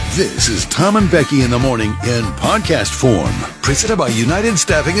This is Tom and Becky in the morning in podcast form. Presented by United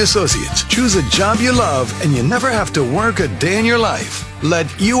Staffing Associates. Choose a job you love and you never have to work a day in your life. Let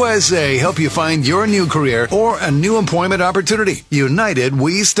USA help you find your new career or a new employment opportunity. United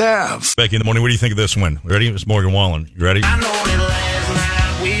We Staff. Becky in the morning, what do you think of this one? Ready? It's Morgan Wallen. You ready? I know that last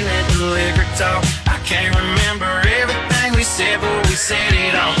night we let the liquor talk. I can't remember everything we said, but we said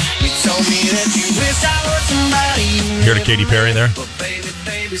it all. You told me that you wish I was somebody you Heard of Katy Perry there? But baby,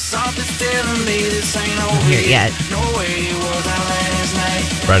 something's telling me this ain't over Here yet. No way it was our last night.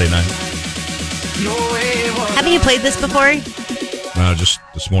 Friday night. No way it was. Haven't you played this before? Just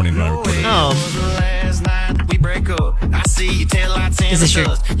this morning when I recorded it. Oh. Last night we break up. I see you tell lights in Is this the your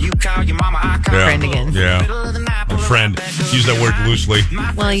dust. You call your mama, I call Yeah. friend again? Yeah. A friend. Use that word loosely.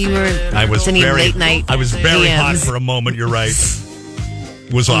 Well, you were I was sending very late night I was very hot DMs. for a moment. You're right.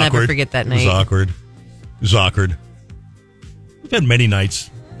 It was I'll awkward. never forget that It was night. awkward. It was awkward. We've had many nights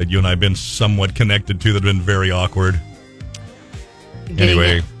that you and I have been somewhat connected to that have been very awkward. Getting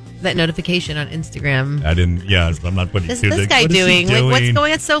Anyway. that notification on Instagram. I didn't. Yeah, I'm not putting. What's what this is guy he doing? Like, what's doing?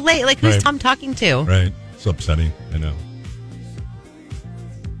 going on so late? Like, who's Right. Tom talking to? Right. It's upsetting. I know.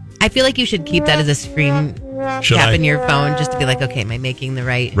 I feel like you should keep that as a screen Should cap I? in your phone just to be like, okay, am I making the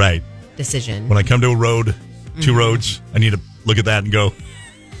right Right. decision? When I come to a road, Mm-hmm. two roads, I need to look at that and go,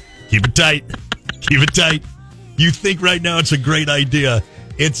 keep it tight. Keep it tight. You think right now it's a great idea.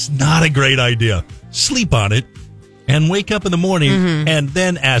 It's not a great idea. Sleep on it and wake up in the morning and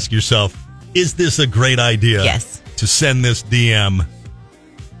then ask yourself, is this a great idea? Yes. To send this DM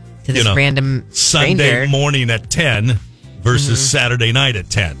To this random Sunday stranger. morning at 10 versus Saturday night at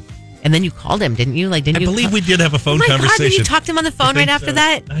 10. And then you called him, didn't you? Like, didn't I you? believe we did have a phone Oh my conversation. God, did you talk to him on the phone I think right after so.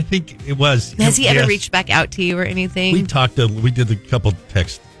 that? I think it was. Has he ever Yes. reached back out to you or anything? We talked. We did a couple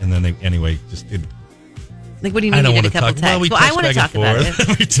texts, and then anyway, just did. Like, what do you I mean don't you want did to a couple talk. texts? Well, we I text want to back talk and about forth.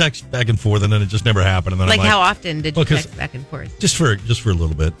 it. We text back and forth, and then it just never happened. And then Like, I'm like, how often did you Well, 'cause- text back and forth? just for a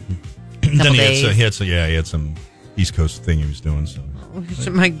little bit. Couple Then he days. had some East Coast thing he was doing.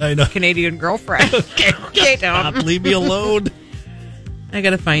 So My I know. Canadian girlfriend. okay, stop, Tom. leave me alone. I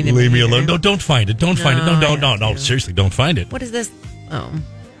gotta find it. Leave me alone. No, don't find it. Don't find it. No, I No. have to. Seriously, don't find it. What is this? Oh,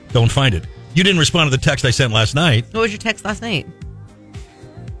 Don't find it. You didn't respond to the text I sent last night. what was your text last night?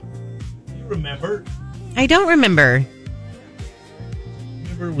 You remember? I don't remember.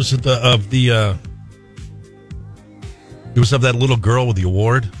 Remember, it was it was of that little girl with the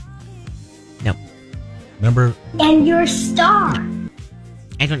award. No, Remember? And your star.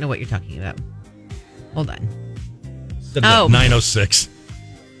 I don't know what you're talking about. Hold on. Said Oh. 906.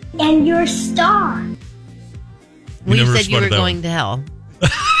 And your star. Well, you never said you were responded that going to hell.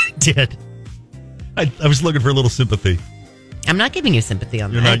 I did. I was looking for a little sympathy. I'm not giving you sympathy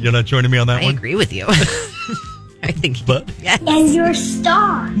on You're that. not joining me on that I one? agree with you. I think. But Yes. And your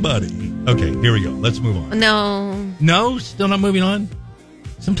star. buddy. Okay, here we go. Let's move on. No. No, still not moving on.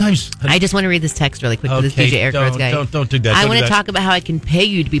 Sometimes I just want to read this text really quick to this Okay, DJ Eric Rose guy. don't do that. I Don't want do to that. talk about how I can pay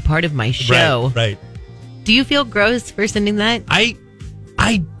you to be part of my show. Right. Do you feel gross for sending that?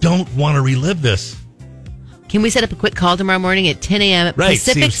 I don't want to relive this. Can we set up a quick call tomorrow morning at 10 a.m. Right,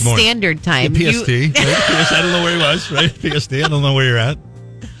 Pacific seems more- Standard Time? PST. Right? PST. I don't know where he was. Right. PST. I don't know where you're at.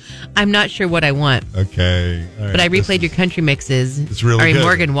 I'm not sure what I want, Okay. All right. but I This replayed is- your country mixes. It's really Ari good.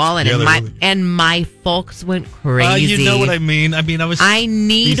 Morgan Wallen, Yeah, and they're my really- and my folks went crazy. You know what I mean. I mean, I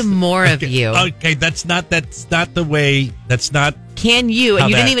need more of you. Okay, that's not the way. That's not. Can you? How And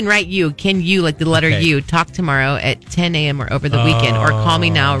you that- didn't even write you. Can you, like the letter Okay. U, talk tomorrow at 10 a.m. or over the weekend, or call me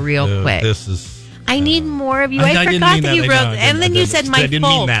now real quick? This is. I need more of you. I I didn't forgot mean that you I wrote, know, I and didn't- then I you didn't- said my I didn't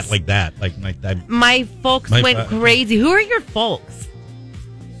folks. mean that like that. My folks My- went crazy. Who are your folks?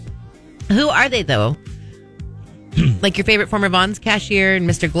 Who are they though? Like your favorite former Vons cashier and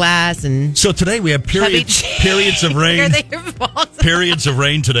Mr. Glass and So today we have Chubby periods of rain. Are they your folks? Periods of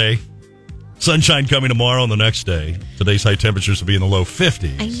rain today. Sunshine coming tomorrow and the next day. Today's high temperatures will be in the low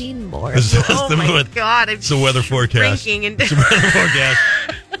 50s. I need more. This is Oh the my weather- God! I'm It's the weather forecast. shrinking and It's the weather forecast.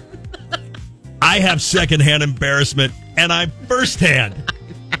 I have secondhand embarrassment, and I'm firsthand.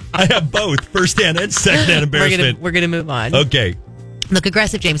 I have both firsthand and secondhand embarrassment. we're gonna move on. Okay, Look,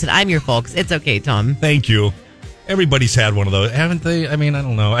 aggressive James said, "I'm your folks. It's okay, Tom." thank you. Everybody's had one of those, haven't they? I mean, I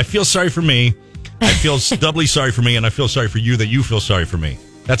don't know. I feel sorry for me. I feel doubly sorry for me, and I feel sorry for you that you feel sorry for me.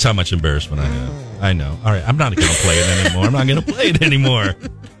 That's how much embarrassment I have. I know. All right, I'm not going to play it anymore. I'm not going to play it anymore.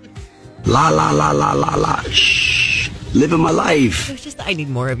 La la la la la la. Shh. Living my life. It was just I need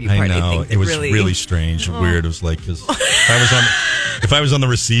more of you. I Part. know. think that It was really strange and weird. It was like, because if I was on the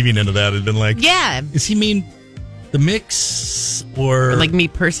receiving end of that, it'd been like, Yeah, does he mean the mix or like me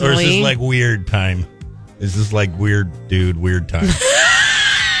or is personally. this like weird time? Is this like weird dude, weird time?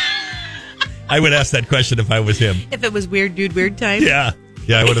 I would ask that question if I was him. If it was weird dude, weird time. Yeah.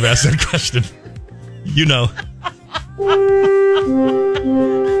 Yeah, I would have asked that question. You know.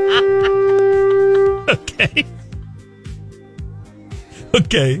 Okay.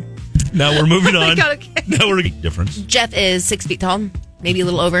 Okay. Now we're moving on. God, okay. Now we're difference. Jeff is 6 feet tall, maybe a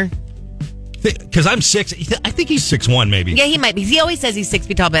little over. Because I'm 6. I think he's 6'1", maybe. Yeah, he might be. He always says he's 6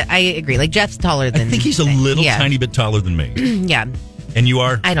 feet tall, but I agree. Like, Jeff's taller than... I think he's a little tiny bit taller than me. Yeah. And you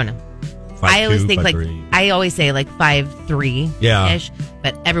are? I don't know. 5'2", I always think 5'3". I always say 5'3". Yeah. Ish,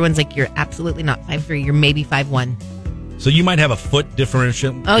 but everyone's like, you're absolutely not 5'3". You're maybe 5'1". So you might have a foot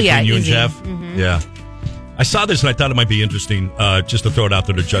differential between you and easy. Jeff? Mm-hmm. Yeah. I saw this and I thought it might be interesting, just to throw it out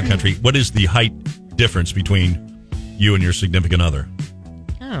there to Jug Country. What is the height difference between you and your significant other?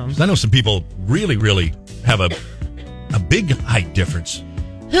 Oh. 'Cause I know some people really, really have a big height difference.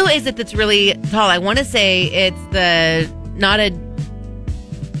 Who is it that's really tall? I want to say it's not a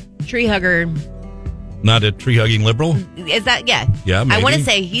tree hugger. Not a tree-hugging liberal? Is that, yeah. Yeah, maybe. I want to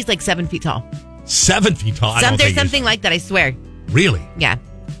say he's 7 feet tall. 7 feet tall? I don't There's think something like that, I swear. Really? Yeah.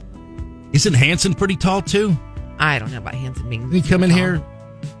 Isn't Hanson pretty tall, too? I don't know about Hanson being Did he come in tall. here?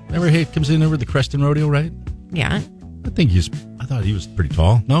 Remember he comes in over the Creston Rodeo, right? Yeah. I thought he was pretty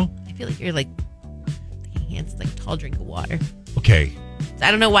tall. No? I feel like you're thinking Hanson's tall drink of water. Okay. So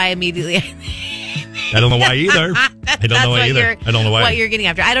I don't know why immediately. I don't know why either. I don't know why either. I don't know why. What you're getting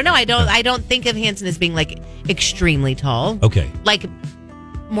after. I don't know. I don't think of Hanson as being extremely tall. Okay.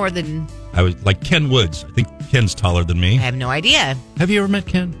 More than... I was like Ken Woods. I think Ken's taller than me. I have no idea. Have you ever met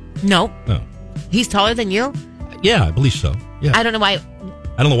Ken? No. Oh. He's taller than you? Yeah, I believe so. Yeah. I don't know why.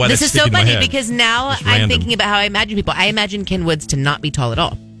 I don't know why This that's is so sticking in my funny head. because now It's I'm random. thinking about how I imagine people. I imagine Ken Woods to not be tall at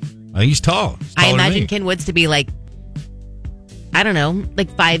all. I think he's tall. He's I taller than imagine me. Ken Woods to be I don't know,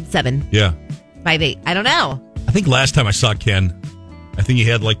 5'7", Yeah. 5'8". I don't know. I think last time I saw Ken, I think he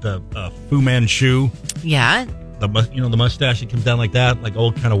had the Fu Manchu, Yeah. the mustache. He comes down like that,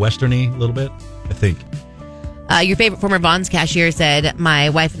 old kind of westerny a little bit. I think. Your favorite former Vons cashier said, my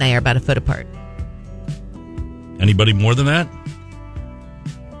wife and I are about a foot apart. Anybody more than that?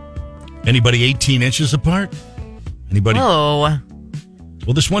 Anybody 18 inches apart? Anybody? Oh.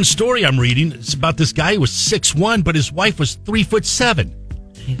 Well, this one story I'm reading, it's about this guy who was 6'1", but his wife was 3'7",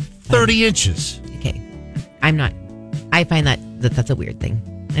 30 inches. Okay. I'm not. I find that's a weird thing.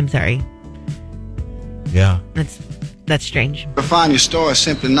 I'm sorry. Yeah. That's strange. To find your story is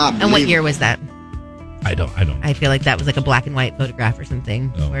simply not And what year was that? I don't. I feel like that was a black and white photograph or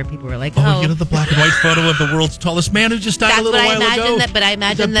something Oh. where people were like, Oh, the black and white photo of the world's tallest man who just died that's a little what I while imagine. ago. But I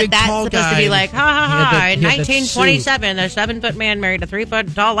imagine He's a big, that's tall supposed guy. to be ha ha ha. In He had that 1927, a 7-foot man married a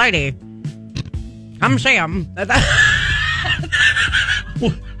 3-foot tall lady. I'm Sam. What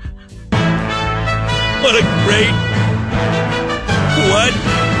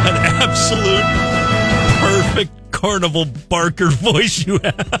an absolute perfect carnival barker voice you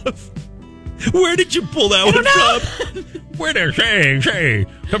have. Where did you pull that one from? Where there? Say,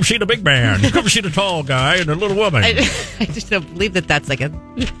 come see the big man. Come see the tall guy and the little woman. I just don't believe that's a...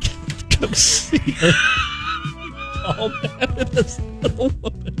 Come see her. Tall man and this little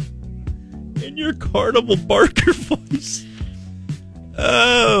woman. In your carnival barker voice.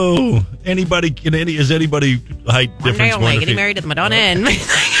 Oh, is anybody height One day difference? only, getting married to the Madonna Inn.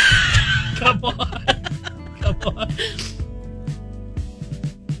 Come on.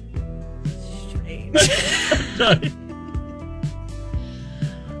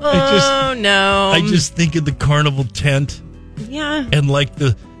 Oh, no. I just think of the carnival tent Yeah. and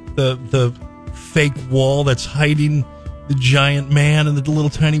the fake wall that's hiding the giant man and the little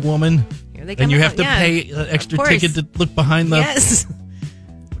tiny woman. Here they come And you out, have to yeah. pay an extra course. ticket to look behind the. Yes.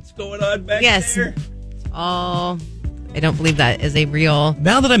 What's going on back Yes. there? Oh, I don't believe that is a real...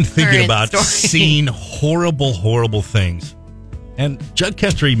 Now that I'm thinking Current about story. seeing horrible, horrible things, and Jug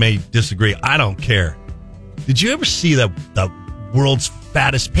Country may disagree, I don't care. Did you ever see the world's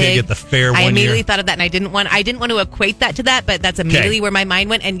fattest pig at the fair I one immediately year? thought of that, and I didn't want to equate that to that, but that's immediately where my mind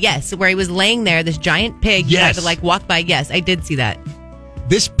went. And yes, where he was laying there, this giant pig, you had Yes. to walk by. Yes, I did see that.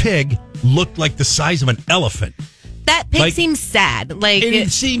 This pig looked like the size of an elephant. That pig Like- seems sad. Like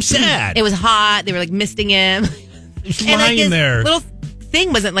It seemed sad. It was hot. They were misting him. Just And lying his there. little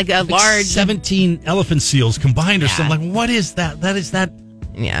thing wasn't a Like large. 17 elephant seals combined or Yeah. something. Like, what is that? That is that.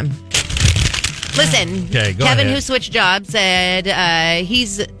 Yeah. Listen, Okay, go Kevin, ahead. who switched jobs, said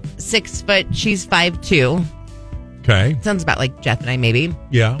he's 6 foot, she's 5'2". Okay. Sounds about like Jeff and I, maybe.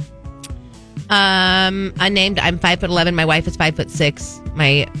 Yeah. Unnamed. I'm 5'11". My wife is 5'6".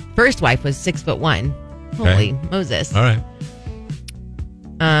 My first wife was 6'1". Holy Moses. All right.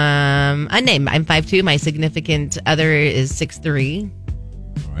 Unnamed. I'm 5'2". My significant other is 6'3".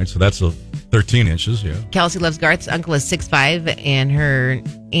 All right, so that's a 13 inches, yeah. Kelsey loves Garth's uncle is 6'5", and her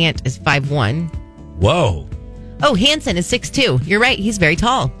aunt is 5'1". Whoa. Oh, Hanson is 6'2". You're right. He's very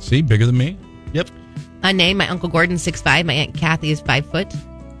tall. See, bigger than me. Yep. Unnamed, my Uncle Gordon's 6'5". My Aunt Kathy is 5 foot.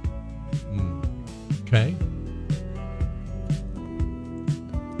 Okay.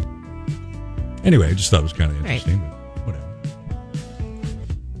 Anyway, I just thought it was kind of interesting, but whatever.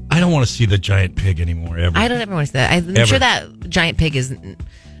 I don't want to see the giant pig anymore, ever. I don't ever want to see that. I'm Ever. sure that giant pig is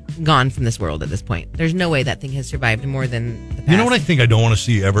gone from this world at this point. There's no way that thing has survived more than the past. You know what I think I don't want to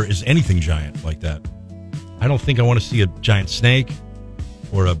see ever is anything giant like that. I don't think I want to see a giant snake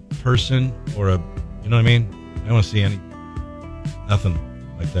or a person or a, you know what I mean? I don't want to see nothing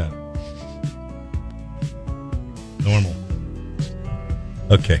like that. Normal.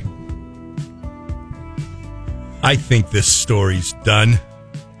 Okay. I think this story's done.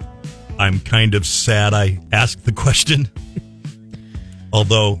 I'm kind of sad I asked the question.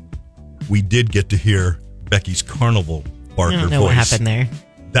 Although we did get to hear Becky's carnival barker I don't know voice. what happened there.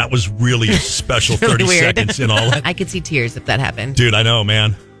 That was really a special It's really 30 weird. seconds in all that. I could see tears if that happened. Dude, I know,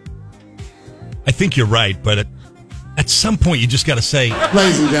 man. I think you're right, but at some point you just got to say,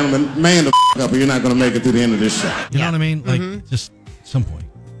 Ladies and gentlemen, man the up or you're not going to make it to the end of this show. you know what I mean? Like, just at some point.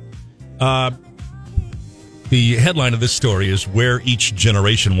 The headline of this story is Where Each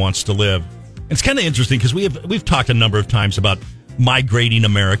Generation Wants to Live. And it's kind of interesting because we've talked a number of times about migrating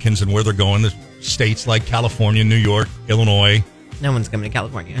Americans and where they're going. The states like California, New York, Illinois, No one's coming to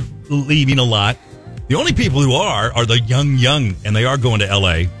California. leaving a lot. The only people who are the young, and they are going to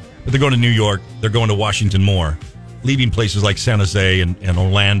L.A., but they're going to New York, they're going to Washington more, leaving places like San Jose and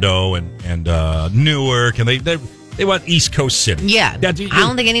Orlando and Newark, and they want East Coast cities. Yeah. I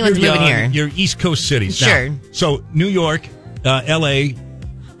don't think anyone's you're moving young, here. You're East Coast cities. Sure. Now, so New York, L.A.,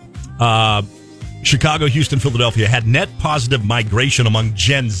 Chicago, Houston, Philadelphia had net positive migration among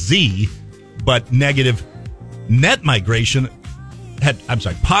Gen Z, but negative net migration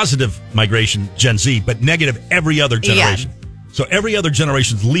positive migration Gen Z, but negative every other generation. Yeah. So every other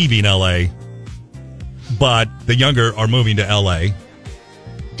generation's leaving LA, but the younger are moving to LA.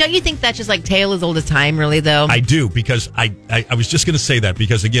 Don't you think that's just like tale as old as time, really, though? I do, because I was just going to say that,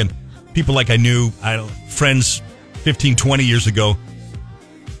 because again, people like I knew, friends 15, 20 years ago,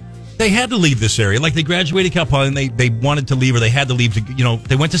 they had to leave this area. Like they graduated Cal Poly and they wanted to leave, or they had to leave to,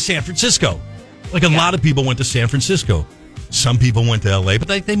 they went to San Francisco. Like a lot of people went to San Francisco. Some people went to LA,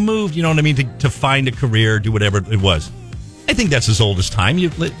 but they moved, you know what I mean, to find a career, do whatever it was. I think that's as old as time.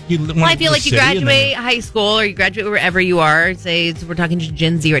 Well, I feel like you graduate high school or you graduate wherever you are. Say we're talking to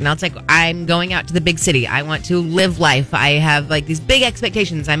Gen Z right now. It's like, I'm going out to the big city. I want to live life. I have like these big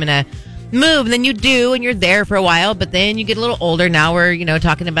expectations. I'm going to move. And then you do, and you're there for a while. But then you get a little older. Now we're,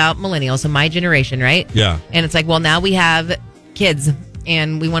 talking about millennials, so my generation, right? Yeah. And it's like, well, now we have kids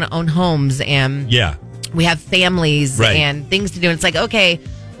and we want to own homes and we have families and things to do. And it's like, okay,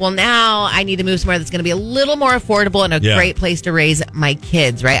 well, now I need to move somewhere that's going to be a little more affordable and a great place to raise my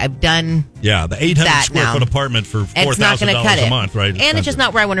kids, right? I've done the 800 square foot apartment for $4,000 a month, right? And it's just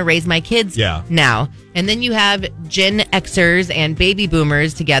not where I want to raise my kids now. And then you have Gen Xers and baby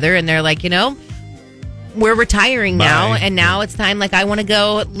boomers together, and they're like, we're retiring now, and now it's time, like, I want to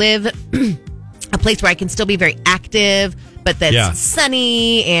go live a place where I can still be very active, but that's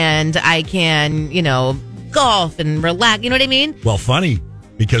sunny, and I can, golf and relax. You know what I mean? Well, funny,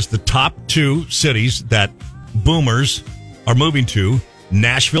 because the top two cities that boomers are moving to,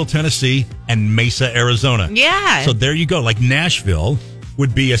 Nashville, Tennessee, and Mesa, Arizona. Yeah. So there you go. Like Nashville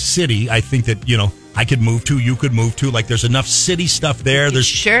would be a city, I think that, I could move to, you could move to. Like there's enough city stuff there.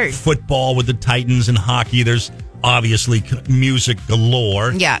 There's football with the Titans and hockey. There's obviously music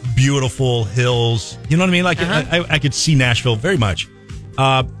galore. Yeah. Beautiful hills. You know what I mean? Like I could see Nashville very much.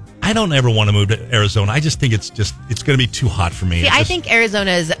 I don't ever want to move to Arizona. I just think it's going to be too hot for me. See, I think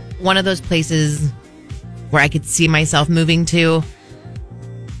Arizona is one of those places where I could see myself moving to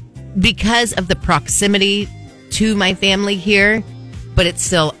because of the proximity to my family here, but it's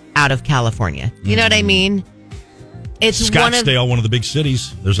still out of California. You know what I mean? It's Scottsdale, one of the big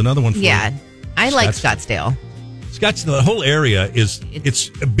cities. There's another one for you. I like Scottsdale. The whole area it's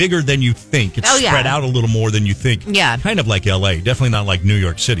bigger than you think. It's spread out a little more than you think. Yeah. Kind of like LA. Definitely not like New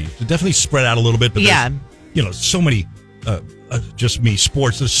York City. It's definitely spread out a little bit, but there's, so many,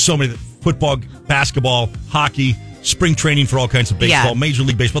 sports. There's so many, football, basketball, hockey, spring training for all kinds of baseball, Major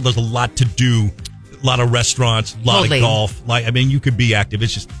League Baseball. There's a lot to do, a lot of restaurants, a lot of golf. You could be active.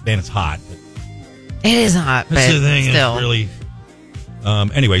 It's just, man, it's hot. It is hot, but that's the thing. Still. It's really,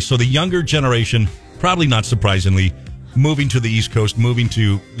 anyway, so the younger generation, probably not surprisingly, moving to the East Coast, moving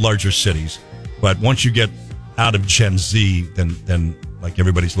to larger cities. But once you get out of Gen Z, then like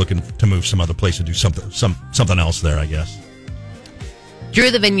everybody's looking to move some other place to do something else there, I guess. Drew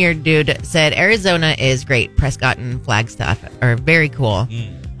the Vineyard Dude said Arizona is great. Prescott and Flagstaff are very cool.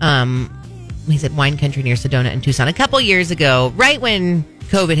 He said wine country near Sedona and Tucson. A couple years ago, right when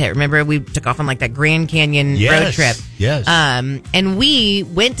COVID hit, remember we took off on like that Grand Canyon road trip. Yes. And we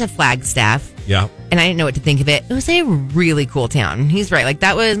went to Flagstaff. Yeah. And I didn't know what to think of it. It was a really cool town. He's right. Like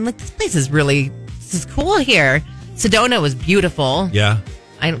that was like this place is cool here. Sedona was beautiful. Yeah.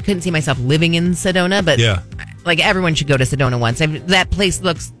 I couldn't see myself living in Sedona, but like everyone should go to Sedona once. That place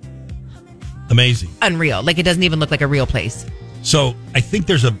looks amazing, unreal. Like it doesn't even look like a real place. So I think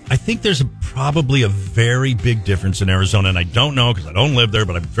there's probably a very big difference in Arizona, and I don't know because I don't live there,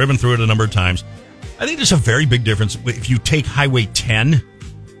 but I've driven through it a number of times. I think there's a very big difference if you take Highway 10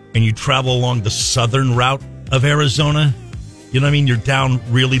 and you travel along the southern route of Arizona. You know what I mean? You're down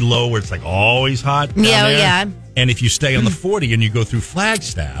really low where it's like always hot. Down there. Yeah. And if you stay on the 40 and you go through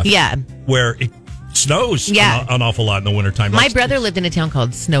Flagstaff, where it snows an awful lot in the wintertime. My brother lived in a town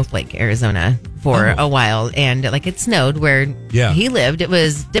called Snowflake, Arizona for a while, and like it snowed where he lived. It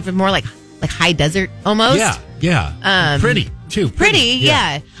was different, more like high desert almost. Yeah. Pretty too. Pretty,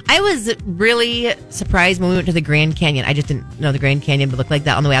 yeah. I was really surprised when we went to the Grand Canyon. I just didn't know the Grand Canyon would look like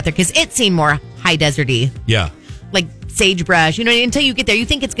that on the way out there because it seemed more high deserty. Yeah. Like sagebrush, until you get there, you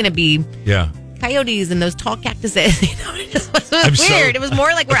think it's going to be coyotes and those tall cactuses. It just was weird. It was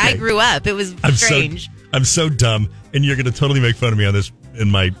more like where I grew up. It was strange. I'm so dumb, and you're going to totally make fun of me on this in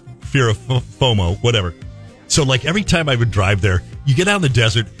my fear of FOMO, whatever. So, like, every time I would drive there, you get out in the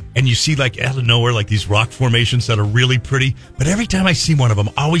desert, and you see, like, out of nowhere, like, these rock formations that are really pretty. But every time I see one of them,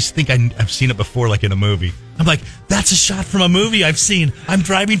 I always think I've seen it before, like, in a movie. I'm like, that's a shot from a movie I've seen. I'm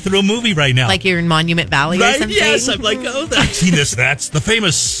driving through a movie right now. Like you're in Monument Valley or something? Yes, I'm like, I've seen this. That's the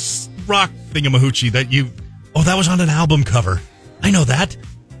famous rock thingamahoochie that was on an album cover. I know that.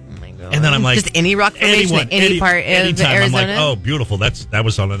 Oh my God. And then I'm like, just any rock formation, any part of Arizona. I'm like, oh, beautiful. That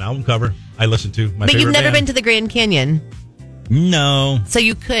was on an album cover. I listened to my But favorite you've never band. been to the Grand Canyon. No. So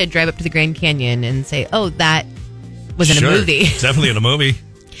you could drive up to the Grand Canyon and say, oh, that was in a movie. It's definitely in a movie.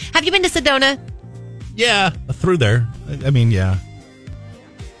 Have you been to Sedona? Yeah, through there. I mean, yeah.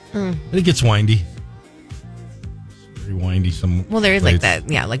 It gets windy. It's very windy. Well, there is like that,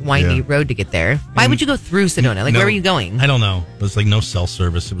 windy road to get there. Why would you go through Sedona? Like, where were you going? I don't know. There's like no cell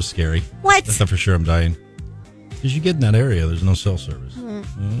service. It was scary. What? That's not for sure I'm dying. Because you get in that area, there's no cell service.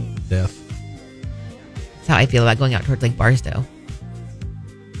 Death. That's how I feel about going out towards like Barstow.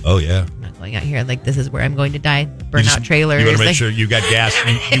 Oh, yeah. I'm not going out here like this is where I'm going to die. Burnout trailers. You got to make sure you got gas.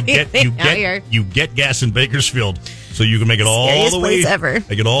 You get gas in Bakersfield, so you can make it all the way.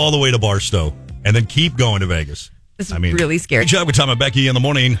 Make it all the way to Barstow, and then keep going to Vegas. This is really scary. Good job with Tom and Becky in the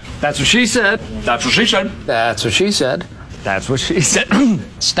morning. That's what she said. That's what she said. That's what she said. That's what she said.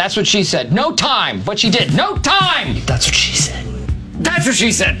 That's what she said. No time. What she did. No time. That's what she said. That's what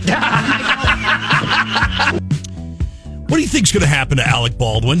she said. What do you think's going to happen to Alec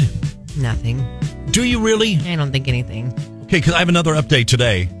Baldwin? Nothing. Do you really? I don't think anything. Okay, because I have another update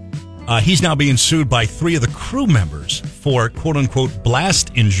today. He's now being sued by 3 of the crew members for quote-unquote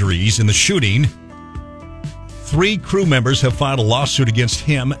blast injuries in the shooting. 3 crew members have filed a lawsuit against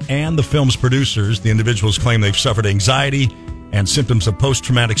him and the film's producers. The individuals claim they've suffered anxiety and symptoms of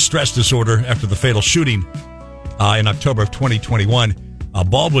post-traumatic stress disorder after the fatal shooting in October of 2021.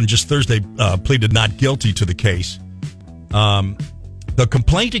 Baldwin just Thursday pleaded not guilty to the case. The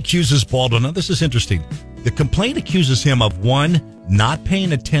complaint accuses Baldwin, now this is interesting, the complaint accuses him of 1, not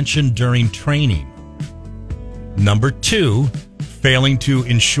paying attention during training. Number 2, failing to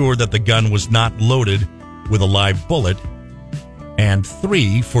ensure that the gun was not loaded with a live bullet. And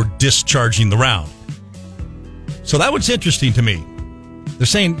 3, for discharging the round. So that was interesting to me. They're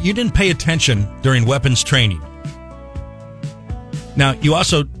saying you didn't pay attention during weapons training. Now, you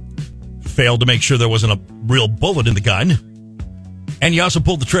also failed to make sure there wasn't a real bullet in the gun. And you also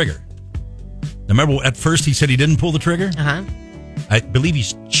pulled the trigger. Now, remember, at first he said he didn't pull the trigger? Uh-huh. I believe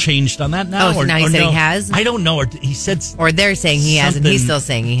he's changed on that now. Oh, so now he said he has? I don't know. Or he said... Or they're saying he hasn't. He's still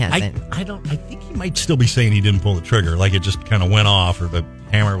saying he hasn't. I think he might still be saying he didn't pull the trigger. Like it just kind of went off or the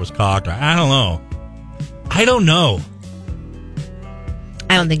hammer was cocked. I don't know.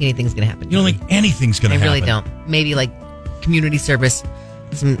 I don't think anything's going to happen. You don't think anything's going to happen? I really don't. Maybe like community service,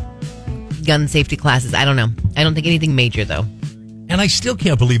 some gun safety classes. I don't know. I don't think anything major, though. And I still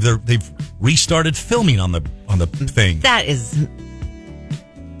can't believe they've restarted filming on the thing. That's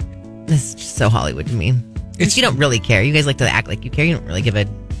just so Hollywood to me. You don't really care. You guys like to act like you care. You don't really give a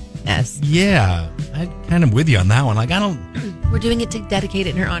S. Yeah, I'm kind of with you on that one. Like, I don't... We're doing it to dedicate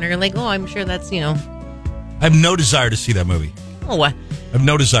it in her honor. Like, oh, I'm sure that's, I have no desire to see that movie. Oh, I have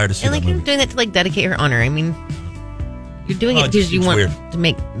no desire to see And that like you're movie. doing that to like dedicate her honor. I mean, you're doing it Well, because you it's want weird. to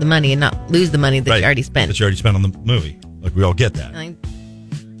make the money and not lose the money that you already spent. That you already spent on the movie. Like, we all get that.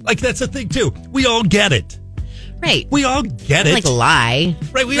 Like, that's the thing, too. We all get it. Right. We all get it. Like a lie.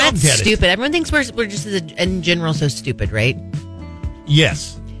 Right, we That's all get it. stupid. Everyone thinks we're just in general so stupid, right?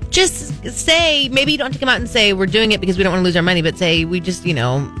 Yes. Just say, maybe you don't have to come out and say we're doing it because we don't want to lose our money, but say we just,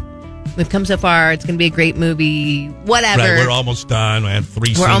 we've come so far. It's going to be a great movie. Whatever. Right, we're almost done. We have 3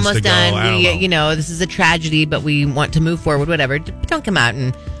 scenes We're to almost go. done. I don't know. This is a tragedy, but we want to move forward. Whatever. Don't come out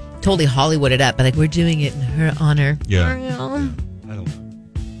and totally Hollywood it up. But like we're doing it in her honor. Yeah.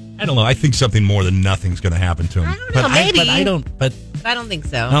 I don't know. I think something more than nothing's going to happen to him. I don't know. Maybe. I don't think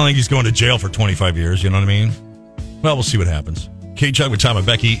so. I don't think he's going to jail for 25 years. You know what I mean? Well, we'll see what happens. K-Chug with Tom and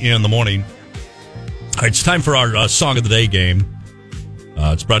Becky in the morning. All right, it's time for our Song of the Day game.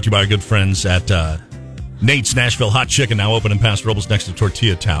 It's brought to you by our good friends at Nate's Nashville Hot Chicken, now open in Paso Robles next to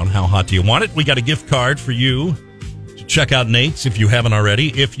Tortilla Town. How hot do you want it? We got a gift card for you to check out Nate's if you haven't already,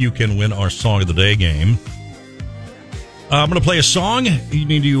 if you can win our Song of the Day game. I'm going to play a song. You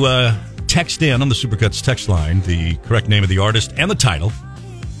need to text in on the Supercuts text line the correct name of the artist and the title.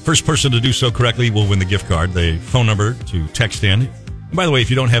 First person to do so correctly will win the gift card. The phone number to text in. And by the way, if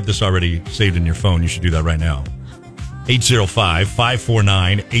you don't have this already saved in your phone, you should do that right now.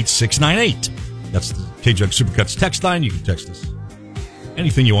 805-549-8698. That's the K-Jug Supercuts text line. You can text us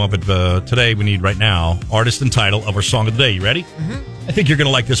anything you want, but today we need right now artist and title of our Song of the Day. You ready? Mm-hmm. I think you're going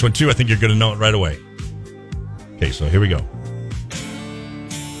to like this one too. I think you're going to know it right away. Okay, so here we go.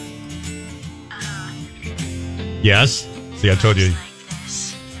 Yes? See, I told you.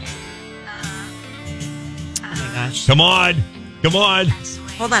 Oh my gosh. Come on. Come on.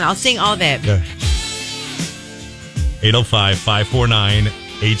 Hold on. I'll sing all of it. Yeah.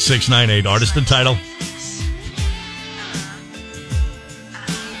 805-549-8698. Artist and title.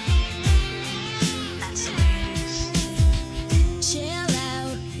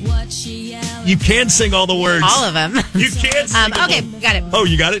 You can sing all the words. All of them. You can't sing okay, got it. Oh,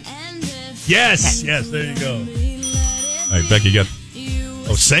 you got it? Yes. Yes, there you go. All right, Becky, got...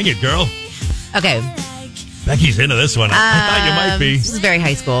 Oh, sing it, girl. Okay. Becky's into this one. I thought you might be. This is very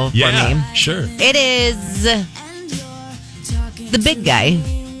high school for Yeah, me. sure. It is The Big Guy.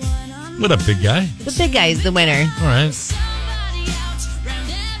 What up, big guy? The Big Guy is the winner. All right.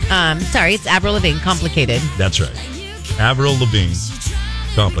 Sorry, it's Avril Lavigne, Complicated. That's right. Avril Lavigne,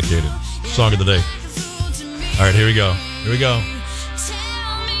 Complicated. Song of the day. All right, here we go. Here we go.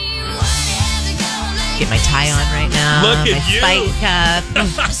 Get my tie on right now. Look at my you. Spike cup.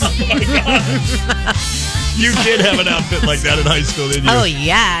 You did have an outfit like that in high school, didn't you? Oh,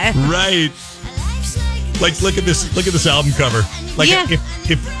 yeah. Right. Like, look at this album cover. Like, Yeah.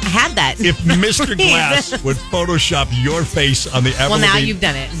 if I had that. If Mr. Glass would Photoshop your face on the Avril Well, now Lavigne- you've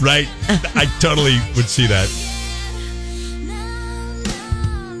done it. Right? I totally would see that.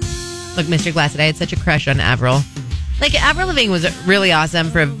 Look, Mr. Glass, I had such a crush on Avril. Like, Avril Lavigne was really awesome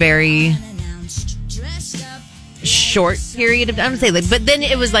for a very short period of time. I'm saying, like, but then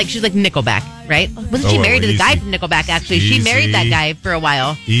it was like she's like Nickelback, right? Wasn't she married to the guy from Nickelback? Actually, she married that guy for a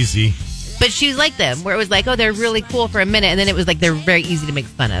while. Easy. But she was like them, where it was like, oh, they're really cool for a minute, and then it was like they're very easy to make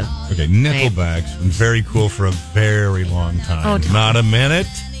fun of. Okay, Nickelback's been very cool for a very long time. Oh, not a minute.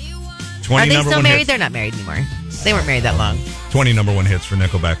 20 Are they number still one married? hits. They're not married anymore. They weren't married that long. 20 number one hits for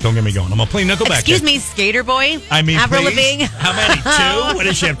Nickelback. Don't get me going. I'm gonna play Nickelback. Excuse me, Skater Boy. I mean, Avril please? Lavigne. How many? 2? What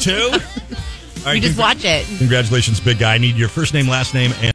does she have? 2? All right, You just watch it. Congratulations, big guy. I need your first name, last name, and